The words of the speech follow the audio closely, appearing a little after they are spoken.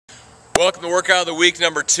Welcome to Workout of the Week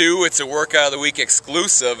number 2. It's a Workout of the Week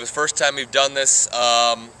exclusive. It's the first time we've done this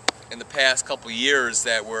in the past couple years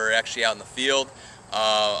that we're actually out in the field.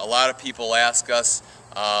 A lot of people ask us,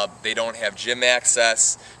 they don't have gym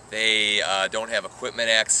access, they don't have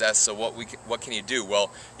equipment access, so what can you do?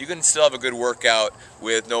 Well, you can still have a good workout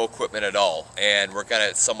with no equipment at all, and we're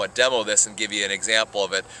going to somewhat demo this and give you an example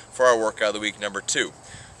of it for our Workout of the Week number 2.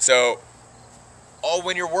 So,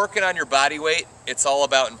 when you're working on your body weight, it's all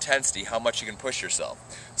about intensity, how much you can push yourself.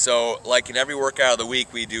 So, like in every workout of the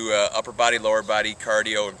week, we do upper body, lower body,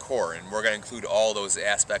 cardio, and core, and we're going to include all those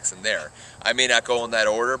aspects in there. I may not go in that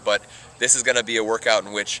order, but this is going to be a workout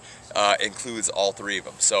in which includes all 3 of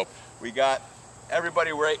them. So, we got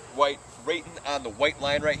everybody rating on the white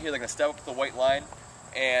line right here. They're going to step up to the white line,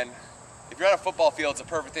 and if you're on a football field, it's a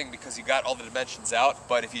perfect thing because you got all the dimensions out,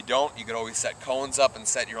 but if you don't, you can always set cones up and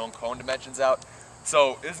set your own cone dimensions out.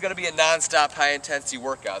 So this is going to be a non-stop high-intensity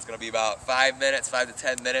workout. It's going to be about 5 minutes, 5 to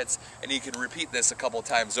 10 minutes, and you can repeat this a couple of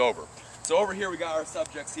times over. So over here we got our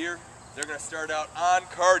subjects here. They're going to start out on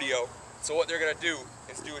cardio. So what they're going to do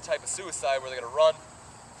is do a type of suicide where they're going to run,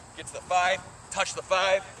 get to the 5, touch the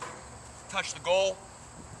 5, touch the goal,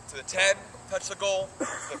 to the 10, touch the goal,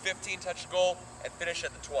 to the 15, touch the goal, and finish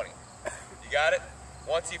at the 20. You got it?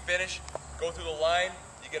 Once you finish, go through the line.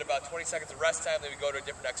 You get about 20 seconds of rest time, then we go to a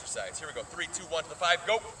different exercise. Here we go. 3, 2, 1 to the 5,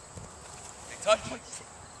 go. Big touch. To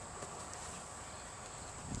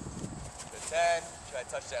the 10, try to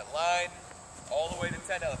touch that line. All the way to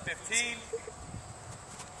 10, down to 15.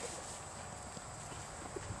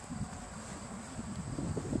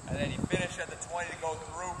 And then you finish at the 20 to go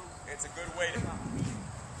through. It's a good way to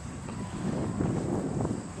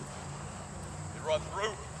run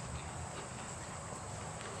through.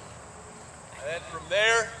 And then from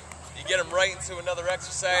there, you get them right into another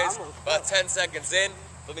exercise. About 10 seconds in,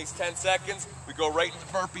 for these 10 seconds, we go right into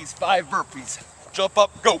burpees, 5 burpees. Jump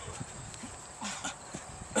up, go.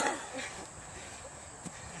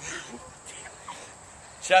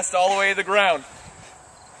 Chest all the way to the ground.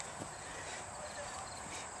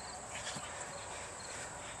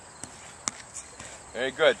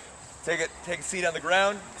 Very good. Take a seat on the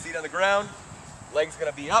ground, Legs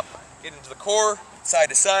gonna be up, get into the core, side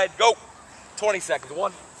to side, go. 20 seconds.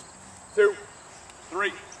 1, 2,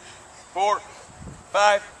 3, 4,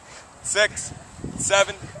 5, 6,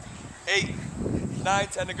 7, 8, 9,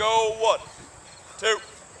 10 to go. 1, 2,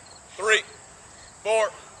 3, 4,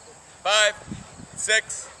 5,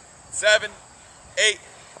 6, 7, 8,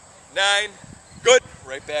 9. Good.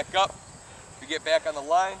 Right back up. You get back on the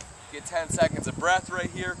line. Get 10 seconds of breath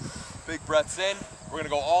right here. Big breaths in. We're going to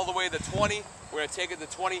go all the way to 20. We're going to take it to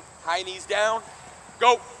 20. High knees down.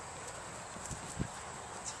 Go.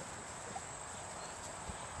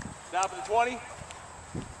 Stop at the 20,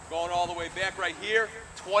 going all the way back right here,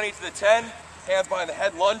 20 to the 10, hands behind the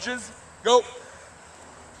head, lunges, go.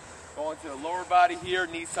 Going to the lower body here,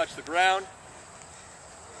 knees touch the ground.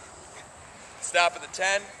 Stop at the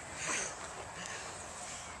 10.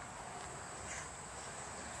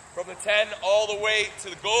 From the 10 all the way to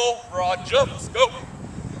the goal, broad jumps, go.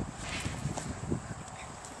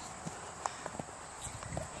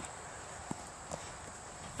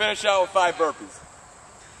 Finish out with 5 burpees.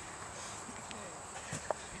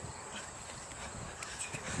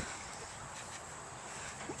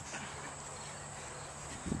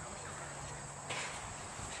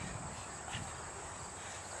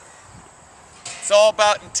 It's all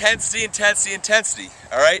about intensity, intensity, intensity,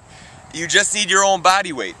 all right? You just need your own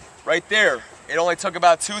body weight. Right there, it only took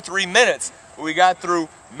about 2-3 minutes, but we got through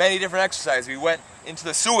many different exercises. We went into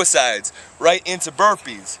the suicides, right into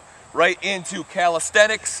burpees, right into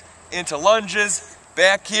calisthenics, into lunges.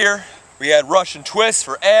 Back here, we had Russian twists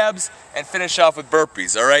for abs, and finish off with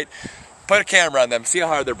burpees, all right? Put a camera on them, see how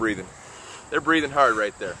hard they're breathing. They're breathing hard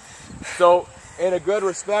right there. So, in a good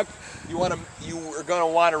respect, you are going to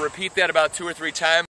want to repeat that about 2 or 3 times.